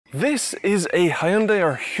This is a Hyundai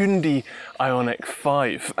or Hyundai IONIQ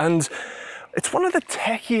 5, and it's one of the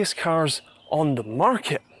techiest cars on the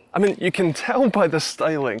market. I mean, you can tell by the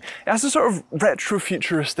styling. It has a sort of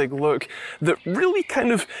retro-futuristic look that really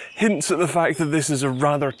kind of hints at the fact that this is a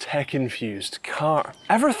rather tech-infused car.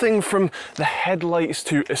 Everything from the headlights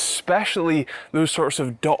to especially those sorts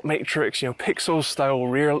of dot matrix, you know, pixel style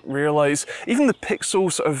rear lights, even the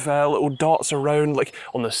pixel sort of little dots around, like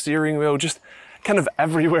on the steering wheel, just kind of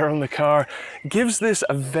everywhere on the car, gives this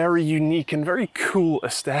a very unique and very cool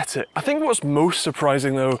aesthetic. I think what's most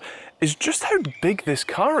surprising though is just how big this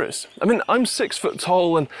car is. I mean, I'm 6 foot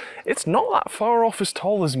tall and it's not that far off as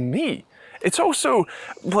tall as me. It's also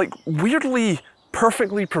like weirdly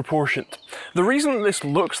perfectly proportioned. The reason that this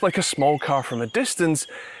looks like a small car from a distance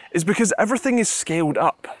is because everything is scaled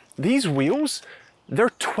up. These wheels, they're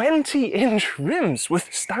 20-inch rims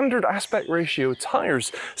with standard aspect ratio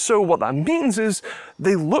tires. So what that means is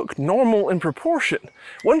they look normal in proportion.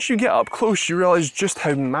 Once you get up close, you realize just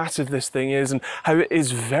how massive this thing is and how it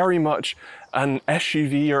is very much an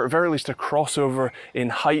SUV, or at very least a crossover in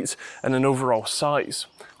height and in overall size.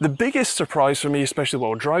 The biggest surprise for me, especially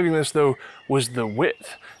while driving this though, was the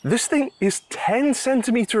width. This thing is 10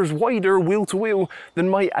 centimeters wider wheel to wheel than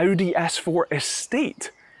my Audi S4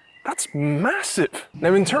 Estate. That's massive.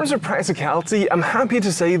 Now, in terms of practicality, I'm happy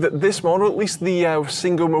to say that this model, at least the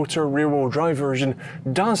single motor rear wheel drive version,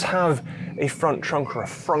 does have a front trunk, or a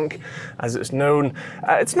frunk as it's known.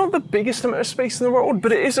 It's not the biggest amount of space in the world,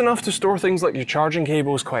 but it is enough to store things like your charging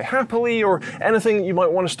cables quite happily, or anything you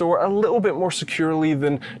might want to store a little bit more securely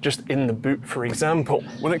than just in the boot, for example.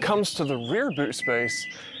 When it comes to the rear boot space,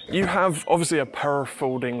 you have obviously a power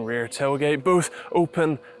folding rear tailgate, both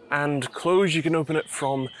open and close. You can open it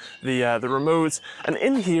from the remote, and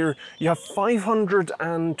in here you have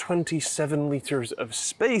 527 litres of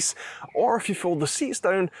space, or if you fold the seats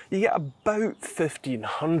down you get about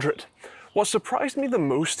 1500. What surprised me the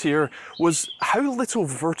most here was how little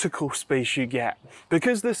vertical space you get.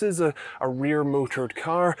 Because this is a rear motored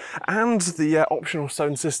car and the optional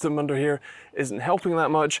sound system under here isn't helping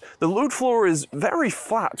that much, the load floor is very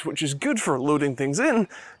flat, which is good for loading things in,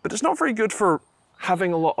 but it's not very good for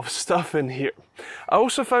having a lot of stuff in here. I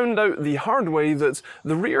also found out the hard way that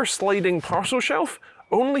the rear sliding parcel shelf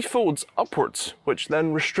only folds upwards, which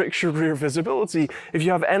then restricts your rear visibility if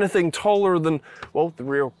you have anything taller than, well, the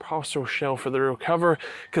rear parcel shelf or the rear cover,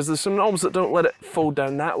 because there's some knobs that don't let it fold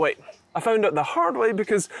down that way. I found out the hard way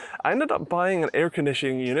because I ended up buying an air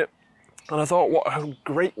conditioning unit, and I thought, what a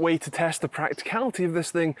great way to test the practicality of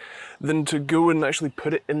this thing than to go and actually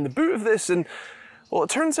put it in the boot of this, and well, it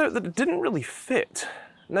turns out that it didn't really fit.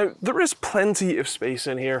 Now, there is plenty of space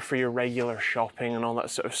in here for your regular shopping and all that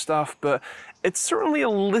sort of stuff, but it's certainly a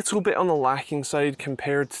little bit on the lacking side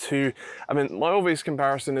compared to, I mean, my obvious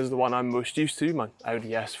comparison is the one I'm most used to, my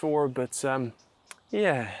Audi S4, but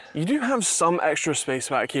yeah. You do have some extra space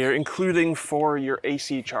back here, including for your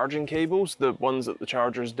AC charging cables, the ones that the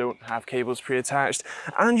chargers don't have cables pre-attached,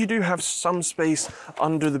 and you do have some space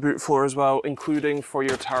under the boot floor as well, including for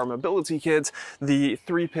your tower mobility kit, the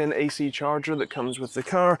 3-pin AC charger that comes with the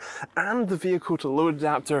car, and the vehicle to load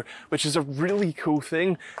adapter, which is a really cool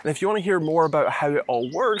thing. And if you want to hear more about how it all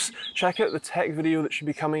works, check out the tech video that should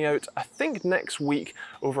be coming out, I think next week,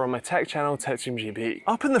 over on my tech channel, TechGB.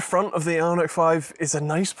 Up in the front of the IONIQ 5 is a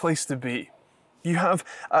nice place to be. You have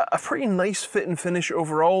a pretty nice fit and finish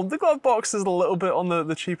overall. The glove box is a little bit on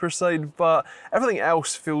the cheaper side, but everything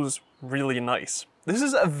else feels really nice. This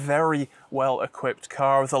is a very well equipped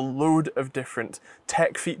car with a load of different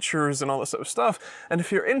tech features and all that sort of stuff. And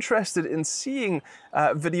if you're interested in seeing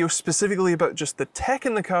videos specifically about just the tech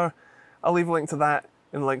in the car, I'll leave a link to that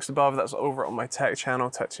in the links above. That's over on my tech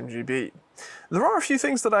channel, TechGB. There are a few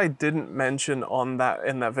things that I didn't mention in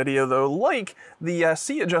that video though, like the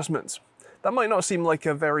seat adjustments. That might not seem like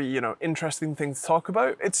a very, interesting thing to talk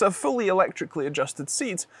about. It's a fully electrically adjusted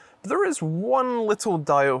seat, but there is one little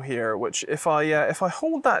dial here, which if I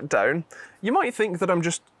hold that down, you might think that I'm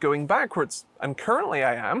just going backwards, and currently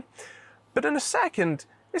I am, but in a second,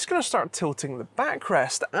 it's going to start tilting the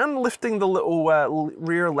backrest and lifting the little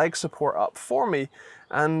rear leg support up for me.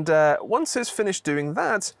 And once it's finished doing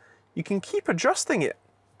that, you can keep adjusting it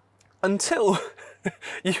until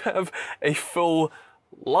you have a full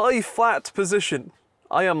lie flat position.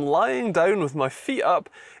 I am lying down with my feet up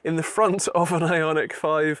in the front of an IONIQ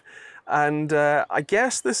 5, and I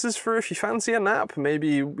guess this is for if you fancy a nap,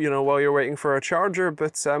 maybe, while you're waiting for a charger,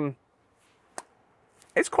 but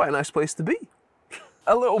it's quite a nice place to be.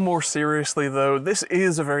 A little more seriously though, this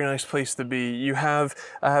is a very nice place to be. You have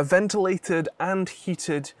ventilated and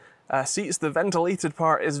heated seats. The ventilated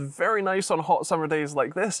part is very nice on hot summer days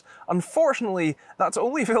like this. Unfortunately, that's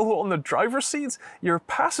only available on the driver's seats. Your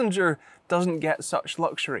passenger doesn't get such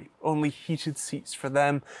luxury, only heated seats for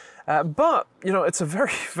them. But, you know, it's a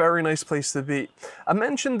very, very nice place to be. I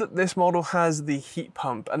mentioned that this model has the heat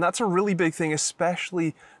pump, and that's a really big thing,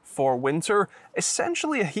 especially for winter.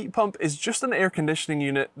 Essentially, a heat pump is just an air conditioning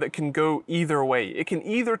unit that can go either way. It can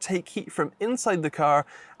either take heat from inside the car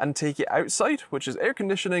and take it outside, which is air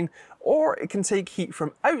conditioning, or it can take heat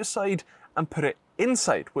from outside and put it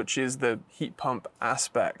inside, which is the heat pump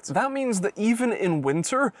aspect. That means that even in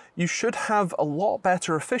winter, you should have a lot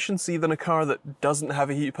better efficiency than a car that doesn't have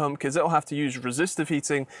a heat pump, because it'll have to use resistive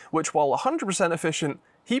heating, which, while 100% efficient,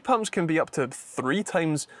 heat pumps can be up to 3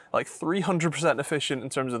 times, like 300% efficient in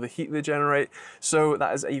terms of the heat they generate. So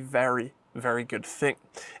that is a very, very good thing.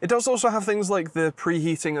 It does also have things like the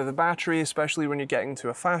preheating of the battery, especially when you're getting to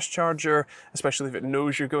a fast charger, especially if it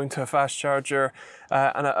knows you're going to a fast charger,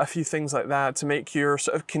 and a few things like that to make your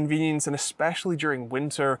sort of convenience, and especially during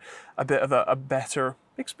winter, a bit of a better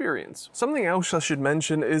experience. Something else I should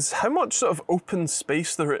mention is how much sort of open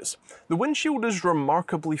space there is. The windshield is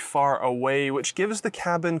remarkably far away, which gives the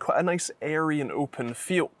cabin quite a nice airy and open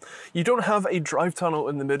feel. You don't have a drive tunnel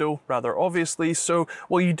in the middle, rather obviously, so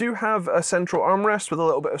while you do have a central armrest with a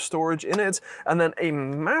little bit of storage in it, and then a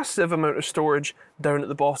massive amount of storage down at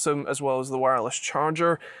the bottom, as well as the wireless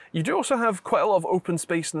charger, you do also have quite a lot of open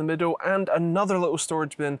space in the middle and another little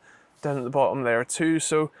storage bin down at the bottom there too.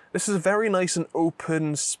 So this is a very nice and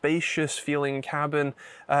open, spacious feeling cabin.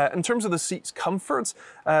 In terms of the seat's comfort,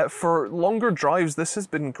 for longer drives, this has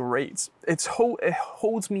been great. It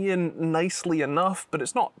holds me in nicely enough, but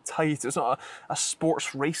it's not tight. It's not a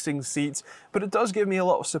sports racing seat, but it does give me a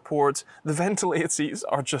lot of support. The ventilated seats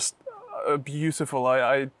are just beautiful.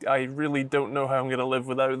 I really don't know how I'm going to live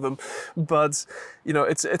without them, but you know,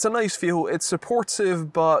 it's a nice feel. It's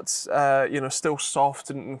supportive, but you know, still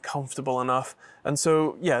soft and comfortable enough. And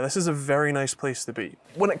so yeah, this is a very nice place to be.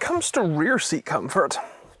 When it comes to rear seat comfort,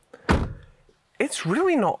 it's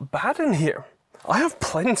really not bad in here. I have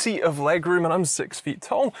plenty of legroom and I'm 6 feet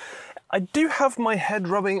tall. I do have my head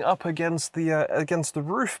rubbing up against the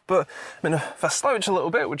roof, but I mean, if I slouch a little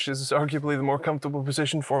bit, which is arguably the more comfortable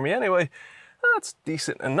position for me anyway, that's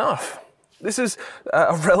decent enough. This is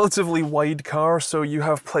a relatively wide car, so you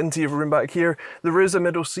have plenty of room back here. There is a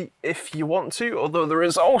middle seat if you want to, although there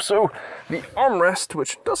is also the armrest,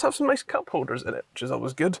 which does have some nice cup holders in it, which is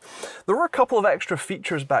always good. There are a couple of extra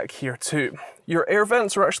features back here too. Your air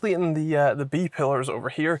vents are actually in the B pillars over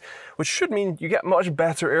here, which should mean you get much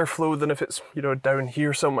better airflow than if it's, you know, down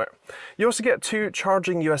here somewhere. You also get 2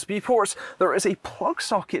 charging USB ports. There is a plug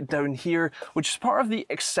socket down here, which is part of the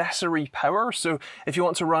accessory power. So if you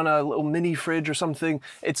want to run a little mini fridge or something,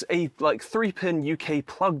 it's a like 3-pin UK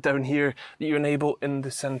plug down here that you enable in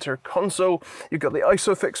the center console. You've got the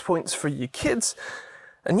ISOFIX points for your kids.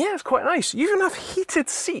 And yeah, it's quite nice. You even have heated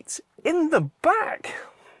seats in the back.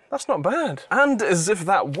 That's not bad. And as if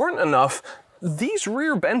that weren't enough, these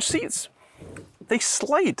rear bench seats, they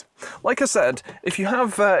slide. Like I said, if you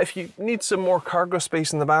need some more cargo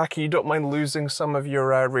space in the back and you don't mind losing some of your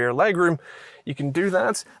rear legroom, you can do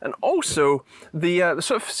that. And also, the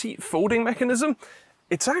sort of seat folding mechanism,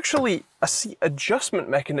 it's actually a seat adjustment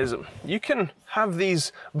mechanism. You can have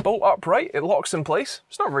these bolt upright, it locks in place.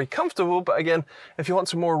 It's not very comfortable, but again, if you want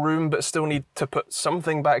some more room but still need to put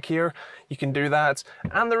something back here, you can do that.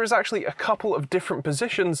 And there is actually a couple of different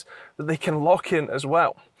positions that they can lock in as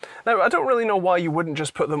well. Now, I don't really know why you wouldn't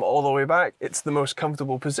just put them all the way back. It's the most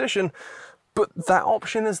comfortable position, but that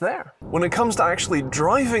option is there. When it comes to actually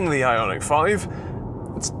driving the IONIQ 5,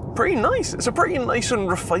 it's pretty nice. It's a pretty nice and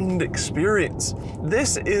refined experience.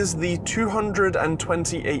 This is the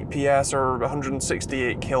 228 PS or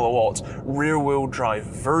 168 kilowatt rear-wheel drive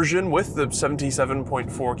version with the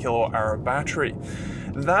 77.4 kilowatt hour battery.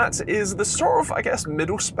 That is the sort of, I guess,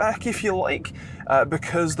 middle spec, if you like,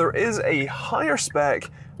 because there is a higher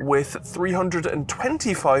spec with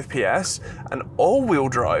 325 PS and all-wheel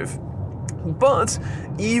drive. But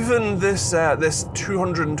even this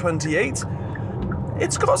 228,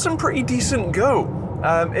 it's got some pretty decent go.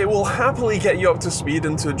 It will happily get you up to speed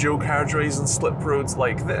into dual carriageways and slip roads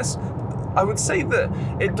like this. I would say that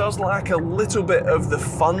it does lack a little bit of the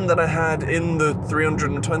fun that I had in the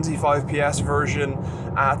 325 PS version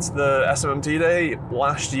at the SMMT day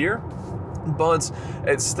last year, but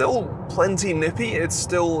it's still plenty nippy. It's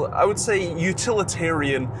still, I would say,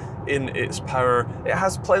 utilitarian in its power. It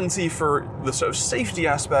has plenty for the sort of safety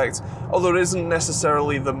aspect, although it isn't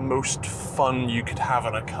necessarily the most fun you could have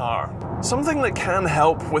in a car. Something that can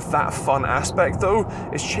help with that fun aspect though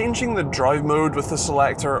is changing the drive mode with the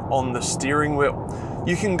selector on the steering wheel.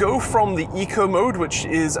 You can go from the eco mode, which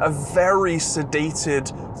is a very sedated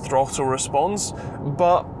throttle response,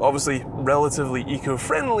 but obviously relatively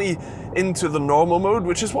eco-friendly, into the normal mode,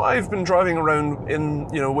 which is what I've been driving around in,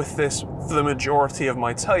 with this for the majority of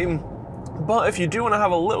my time. But if you do want to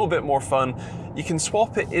have a little bit more fun, you can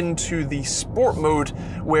swap it into the sport mode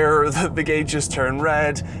where the gauges turn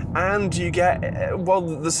red and you get, well,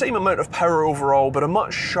 the same amount of power overall, but a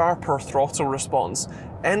much sharper throttle response.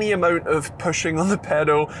 Any amount of pushing on the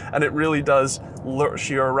pedal and it really does lurch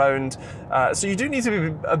you around. So you do need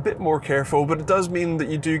to be a bit more careful, but it does mean that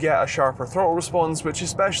you do get a sharper throttle response, which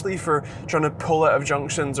especially for trying to pull out of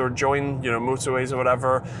junctions or join, motorways or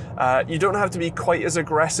whatever, you don't have to be quite as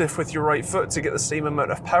aggressive with your right foot to get the same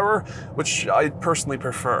amount of power, which I personally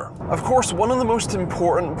prefer. Of course, one of the most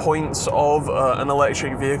important points of an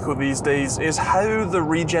electric vehicle these days is how the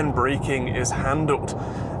regen braking is handled.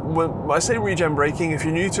 When I say regen braking, if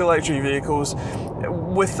you're new to electric vehicles,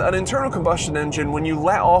 with an internal combustion engine, when you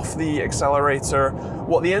let off the accelerator,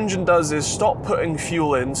 what the engine does is stop putting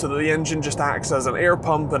fuel in so that the engine just acts as an air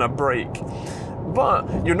pump and a brake.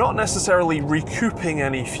 But you're not necessarily recouping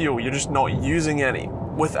any fuel, you're just not using any.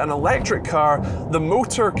 With an electric car, the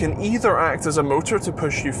motor can either act as a motor to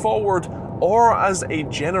push you forward or as a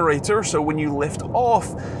generator, so when you lift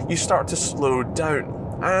off, you start to slow down.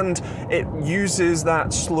 And it uses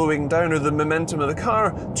that slowing down, or the momentum of the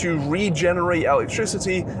car, to regenerate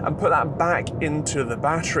electricity and put that back into the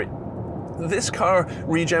battery. This car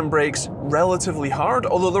regen brakes relatively hard,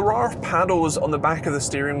 although there are paddles on the back of the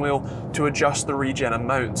steering wheel to adjust the regen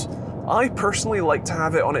amount. I personally like to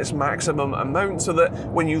have it on its maximum amount so that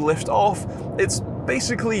when you lift off, it's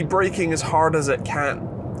basically braking as hard as it can.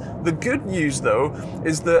 The good news though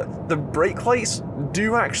is that the brake lights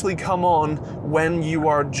do actually come on when you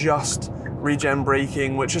are just regen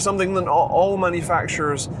braking, which is something that not all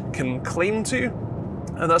manufacturers can claim to.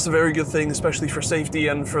 And that's a very good thing, especially for safety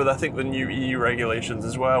and for, I think, the new EU regulations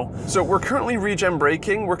as well. So we're currently regen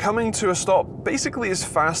braking. We're coming to a stop basically as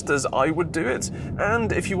fast as I would do it.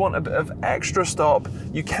 And if you want a bit of extra stop,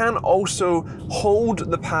 you can also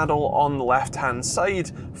hold the paddle on the left-hand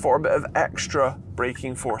side for a bit of extra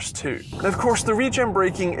braking force too. And of course, the regen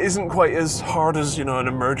braking isn't quite as hard as, an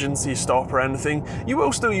emergency stop or anything. You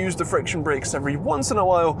will still use the friction brakes every once in a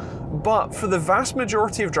while, but for the vast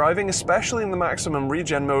majority of driving, especially in the maximum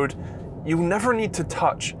regen mode, you'll never need to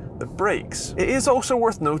touch the brakes. It is also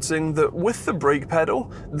worth noting that with the brake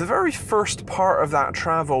pedal, the very first part of that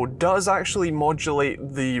travel does actually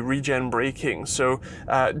modulate the regen braking. So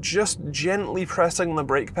just gently pressing the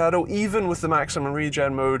brake pedal, even with the maximum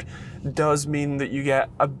regen mode, does mean that you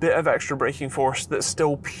get a bit of extra braking force that's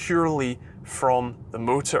still purely from the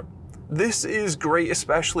motor. This is great,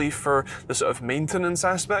 especially for the sort of maintenance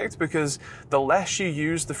aspect, because the less you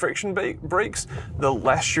use the friction brakes, the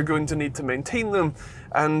less you're going to need to maintain them,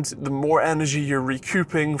 and the more energy you're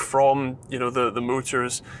recouping from, the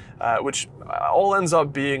motors, which all ends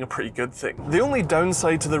up being a pretty good thing. The only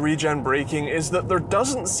downside to the regen braking is that there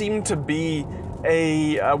doesn't seem to be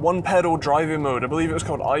a one pedal driving mode. I believe it was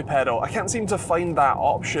called iPedal. I can't seem to find that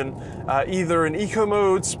option either in eco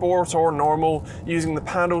mode, sport or normal, using the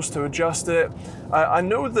paddles to adjust it. I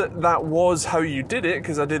know that was how you did it,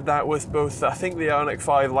 because I did that with both, I think, the IONIQ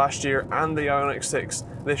 5 last year and the IONIQ 6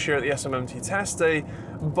 this year at the SMMT test day,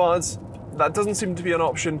 but that doesn't seem to be an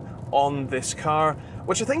option on this car,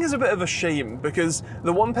 which I think is a bit of a shame, because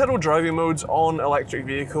the one pedal driving modes on electric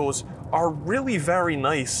vehicles are really very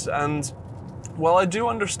nice. And while I do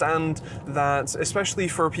understand that, especially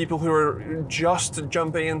for people who are just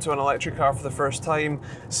jumping into an electric car for the first time,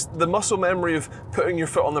 the muscle memory of putting your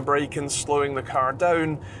foot on the brake and slowing the car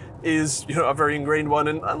down is, a very ingrained one,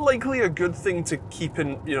 and likely a good thing to keep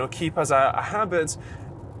as a habit.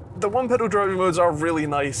 The one pedal driving modes are really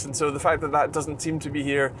nice, and so the fact that that doesn't seem to be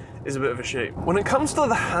here is a bit of a shame. When it comes to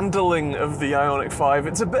the handling of the IONIQ 5,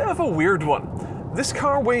 it's a bit of a weird one. This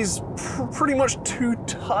car weighs pretty much 2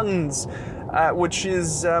 tons. Which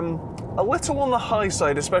is a little on the high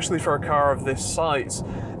side, especially for a car of this size.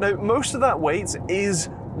 Now, most of that weight is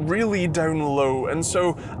really down low, and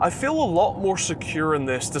so I feel a lot more secure in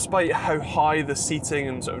this, despite how high the seating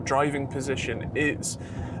and sort of driving position is.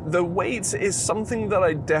 The weight is something that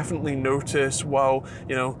I definitely notice while,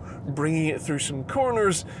 bringing it through some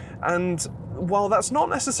corners, and while that's not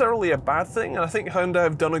necessarily a bad thing, and I think Hyundai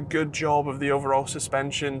have done a good job of the overall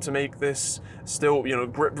suspension to make this still,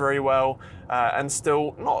 grip very well, and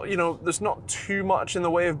still not, there's not too much in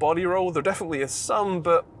the way of body roll. There definitely is some,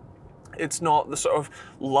 but it's not the sort of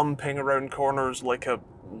lumping around corners like a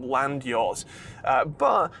land yacht.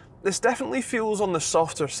 But this definitely feels on the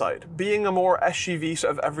softer side. Being a more SUV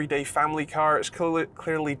sort of everyday family car, it's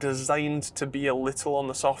clearly designed to be a little on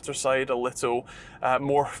the softer side, a little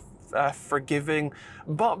more forgiving.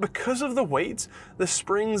 But because of the weight, the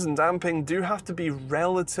springs and damping do have to be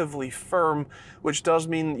relatively firm, which does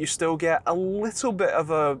mean that you still get a little bit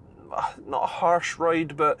of a, not a harsh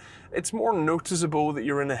ride, but it's more noticeable that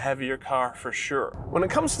you're in a heavier car for sure. When it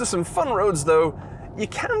comes to some fun roads though, you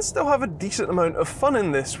can still have a decent amount of fun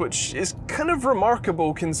in this, which is kind of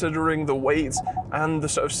remarkable considering the weight and the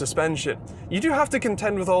sort of suspension. You do have to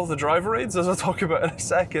contend with all the driver aids, as I'll talk about in a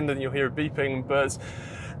second, and you'll hear beeping, but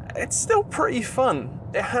it's still pretty fun.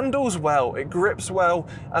 It handles well, it grips well,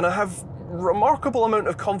 and I have remarkable amount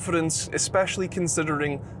of confidence, especially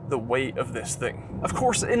considering the weight of this thing. Of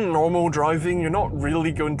course, in normal driving, you're not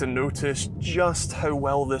really going to notice just how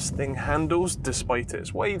well this thing handles despite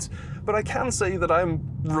its weight, but I can say that I'm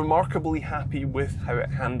remarkably happy with how it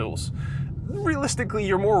handles. Realistically,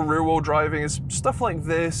 your more rear-wheel driving is stuff like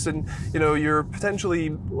this, and you're potentially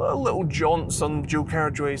little jaunts on dual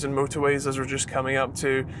carriageways and motorways as we're just coming up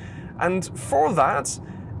to, and for that,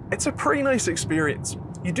 it's a pretty nice experience.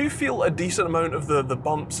 You do feel a decent amount of the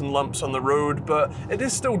bumps and lumps on the road, but it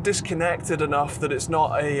is still disconnected enough that it's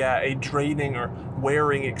not a draining or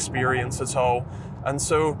wearing experience at all. And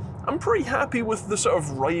so I'm pretty happy with the sort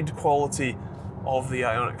of ride quality of the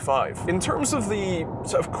IONIQ 5. In terms of the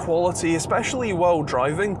sort of quality, especially while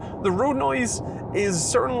driving, the road noise is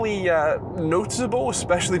certainly noticeable,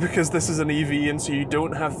 especially because this is an EV and so you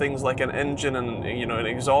don't have things like an engine and an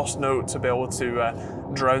exhaust note to be able to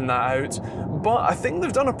drown that out. But I think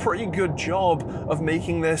they've done a pretty good job of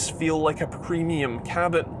making this feel like a premium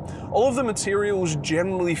cabin. All of the materials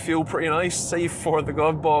generally feel pretty nice, save for the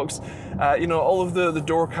glove box. All of the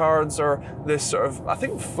door cards are this sort of, I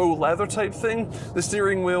think, faux leather type thing. The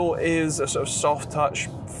steering wheel is a sort of soft touch,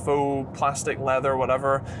 faux plastic leather,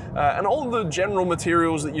 whatever. And all of the general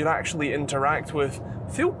materials that you'd actually interact with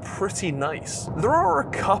feel pretty nice. There are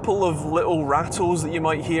a couple of little rattles that you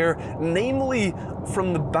might hear, namely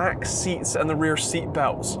from the back seats and the rear seat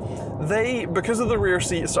belts. They, because of the rear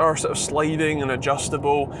seats are sort of sliding and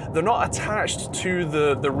adjustable, they're not attached to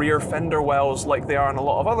the rear fender wells like they are in a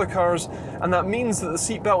lot of other cars, and that means that the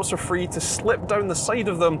seat belts are free to slip down the side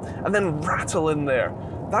of them and then rattle in there.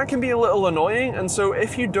 That can be a little annoying, and so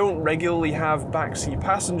if you don't regularly have backseat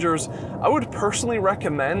passengers, I would personally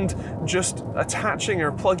recommend just attaching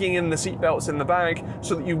or plugging in the seat belts in the bag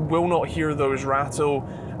so that you will not hear those rattle,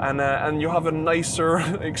 and you'll have a nicer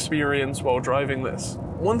experience while driving this.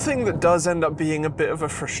 One thing that does end up being a bit of a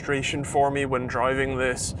frustration for me when driving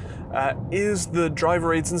this is the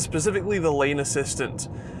driver aids, and specifically the lane assistant.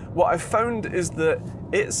 What I've found is that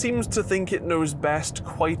it seems to think it knows best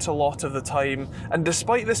quite a lot of the time, and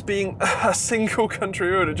despite this being a single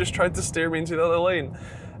country road, it just tried to steer me into the other lane.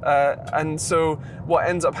 And so what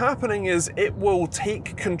ends up happening is it will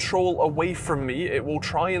take control away from me, it will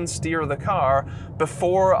try and steer the car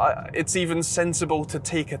before it's even sensible to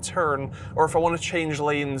take a turn, or if I want to change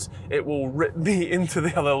lanes, it will rip me into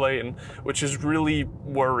the other lane, which is really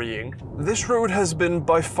worrying. This road has been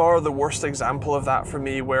by far the worst example of that for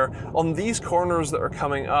me, where on these corners that are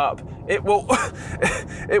coming up, it will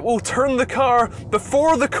it will turn the car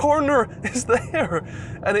before the corner is there,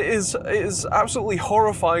 and it is absolutely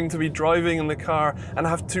horrifying to be driving in the car and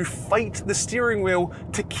have to fight the steering wheel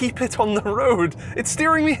to keep it on the road. It's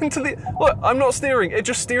steering me into the... Look, I'm not steering, it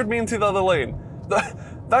just steered me into the other lane.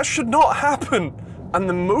 That should not happen. And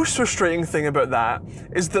the most frustrating thing about that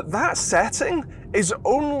is that that setting is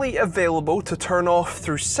only available to turn off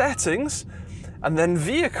through settings, and then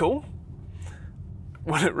vehicle,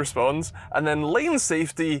 when it responds, and then lane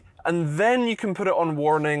safety, and then you can put it on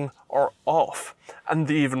warning or off. And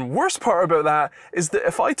the even worse part about that is that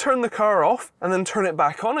if I turn the car off and then turn it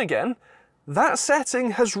back on again, that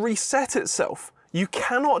setting has reset itself. You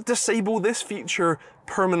cannot disable this feature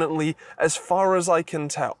permanently as far as I can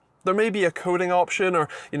tell. There may be a coding option, or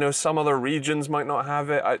some other regions might not have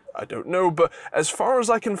it, I don't know, but as far as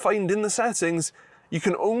I can find in the settings, you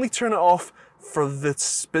can only turn it off for the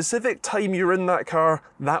specific time you're in that car,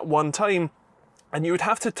 that one time, and you would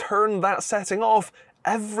have to turn that setting off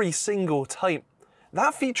every single time.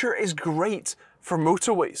 That feature is great for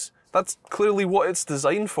motorways. That's clearly what it's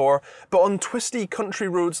designed for, but on twisty country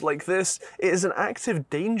roads like this, it is an active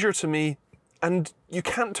danger to me, and you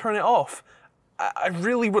can't turn it off. I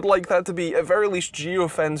really would like that to be at very least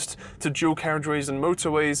geo-fenced to dual carriageways and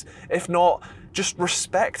motorways. If not, just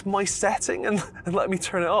respect my setting and let me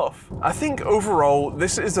turn it off. I think overall,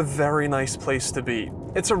 this is a very nice place to be.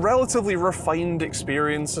 It's a relatively refined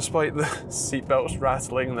experience despite the seatbelts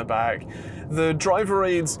rattling in the back. The driver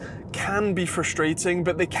aids can be frustrating,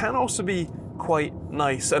 but they can also be quite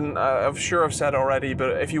nice. And I'm sure I've said already,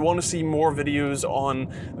 but if you want to see more videos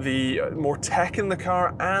on the more tech in the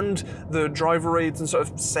car and the driver aids and sort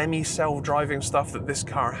of semi-self-driving stuff that this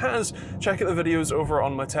car has, check out the videos over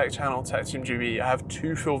on my tech channel, Tech Team GB. I have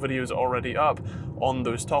 2 full videos already up on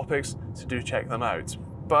those topics, so do check them out.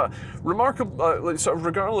 But remarkable, sort of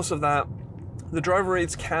regardless of that, the driver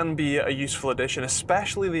aids can be a useful addition,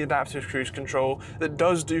 especially the adaptive cruise control that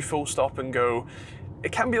does do full stop and go.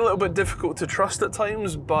 It can be a little bit difficult to trust at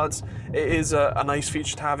times, but it is a nice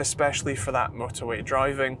feature to have, especially for that motorway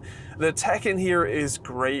driving. The tech in here is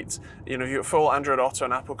great. You know, you've got full Android Auto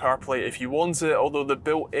and Apple CarPlay if you want it, although the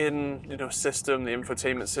built-in, you know, system, the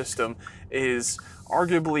infotainment system, is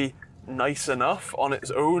arguably nice enough on its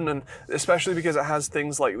own, and especially because it has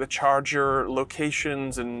things like the charger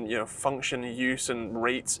locations and, you know, function, use and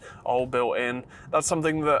rates all built in. That's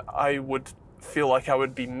something that I would feel like I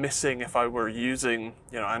would be missing if I were using,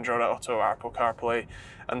 you know, Android Auto or Apple CarPlay,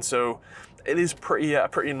 and so it is a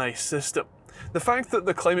pretty nice system. The fact that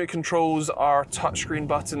the climate controls are touchscreen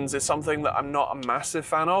buttons is something that I'm not a massive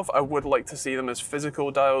fan of. I would like to see them as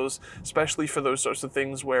physical dials, especially for those sorts of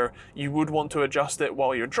things where you would want to adjust it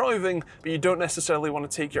while you're driving, but you don't necessarily want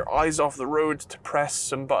to take your eyes off the road to press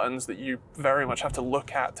some buttons that you very much have to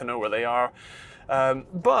look at to know where they are.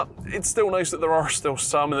 But it's still nice that there are still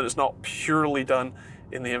some and that it's not purely done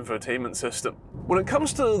in the infotainment system. When it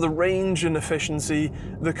comes to the range and efficiency,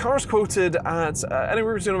 the car's quoted at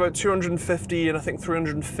anywhere between about 250 and I think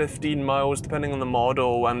 315 miles, depending on the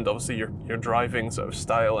model and obviously your driving sort of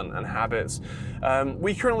style and habits.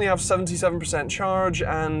 We currently have 77% charge,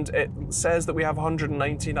 and it says that we have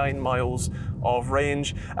 199 miles of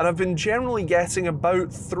range, and I've been generally getting about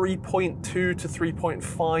 3.2 to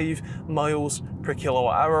 3.5 miles per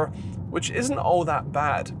kilowatt hour, which isn't all that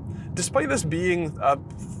bad. Despite this being a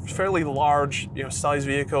fairly large, you know, size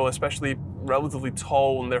vehicle, especially relatively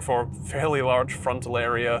tall and therefore fairly large frontal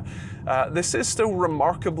area, this is still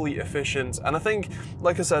remarkably efficient. And I think,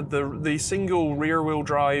 like I said, the single rear-wheel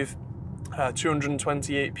drive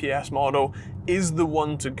 228 PS model is the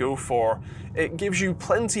one to go for. It gives you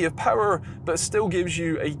plenty of power, but still gives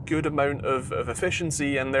you a good amount of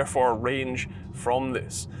efficiency and therefore range from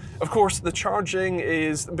this. Of course, the charging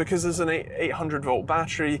is, because there's an 800 volt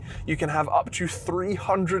battery, you can have up to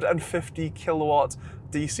 350 kilowatt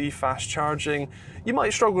DC fast charging. You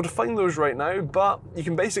might struggle to find those right now, but you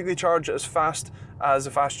can basically charge it as fast as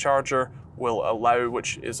a fast charger will allow,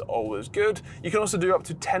 which is always good. You can also do up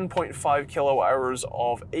to 10.5 kilowatt hours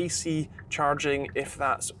of AC charging if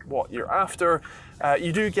that's what you're after.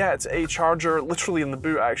 You do get a charger literally in the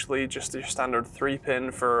boot, actually, just your standard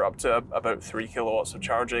 3-pin for up to about 3 kilowatts of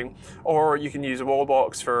charging, or you can use a wall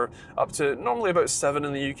box for up to normally about 7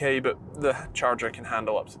 in the UK, but the charger can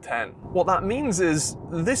handle up to 10. What that means is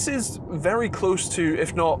this is very close to,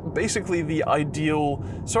 if not basically the ideal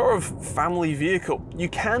sort of family vehicle. You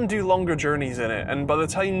can do longer journeys in it, and by the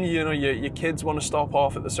time, you know, your kids want to stop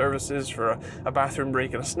off at the services for a bathroom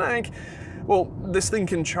break and a snack, well, this thing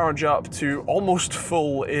can charge up to almost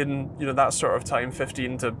full in, you know, that sort of time,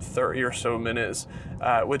 15 to 30 or so minutes,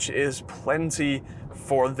 which is plenty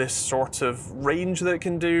for this sort of range that it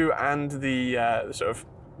can do and the sort of,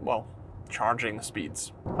 well, charging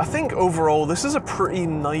speeds. I think overall this is a pretty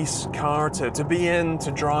nice car to be in, to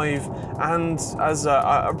drive, and as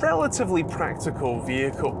a relatively practical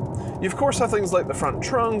vehicle. You of course have things like the front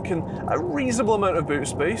trunk and a reasonable amount of boot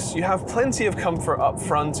space. You have plenty of comfort up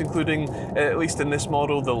front, including, at least in this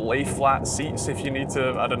model, the lay flat seats if you need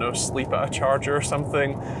to, I don't know, sleep at a charger or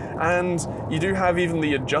something. And you do have even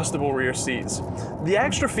the adjustable rear seats. The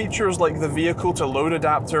extra features like the vehicle to load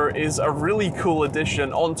adapter is a really cool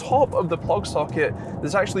addition on top of the plug socket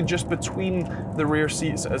that's actually just between the rear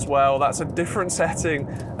seats as well. That's a different setting,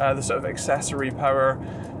 the sort of accessory power.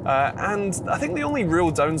 And I think the only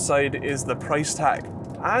real downside is the price tag.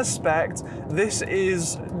 As spec'd, this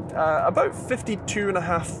is about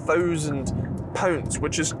 £52,500,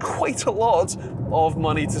 which is quite a lot of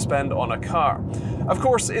money to spend on a car. Of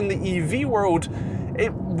course, in the EV world,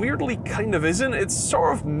 it weirdly kind of isn't. It's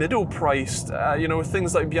sort of middle priced, you know, with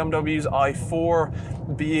things like BMW's i4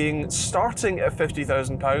 being starting at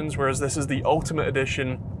 £50,000, whereas this is the ultimate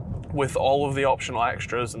edition with all of the optional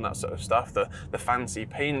extras and that sort of stuff, the fancy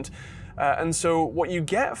paint. And so what you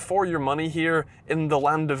get for your money here in the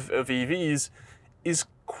land of EVs is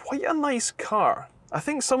quite a nice car. I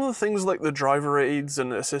think some of the things like the driver aids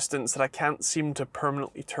and assistance that I can't seem to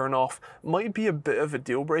permanently turn off might be a bit of a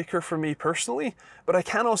deal breaker for me personally, but I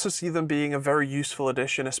can also see them being a very useful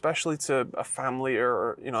addition, especially to a family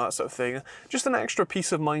or that sort of thing. Just an extra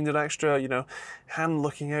peace of mind, an extra, hand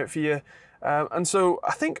looking out for you. And so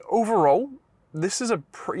I think overall, this is a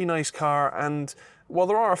pretty nice car, and while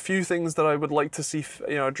there are a few things that I would like to see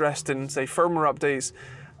addressed in, say, firmware updates,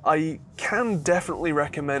 I can definitely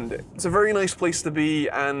recommend it. It's a very nice place to be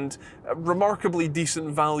and a remarkably decent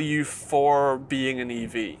value for being an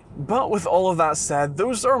EV. But with all of that said,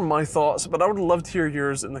 those are my thoughts, but I would love to hear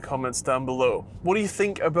yours in the comments down below. What do you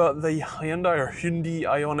think about the Hyundai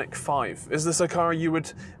IONIQ 5? Is this a car you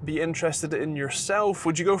would be interested in yourself?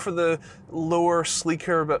 Would you go for the lower,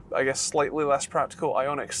 sleeker, but I guess slightly less practical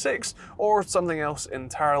IONIQ 6, or something else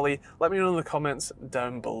entirely? Let me know in the comments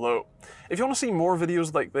down below. If you want to see more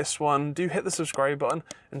videos like this one, do hit the subscribe button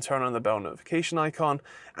and turn on the bell notification icon.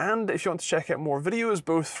 And if you want to check out more videos,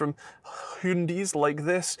 both from Hyundais like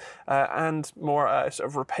this and more sort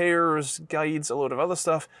of repairs, guides, a load of other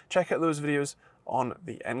stuff, check out those videos on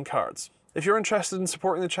the end cards. If you're interested in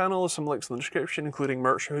supporting the channel, there's some links in the description, including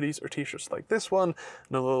merch, hoodies, or t-shirts like this one,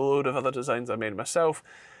 and a load of other designs I made myself.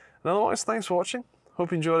 And otherwise, thanks for watching.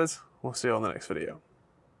 Hope you enjoyed it. We'll see you on the next video.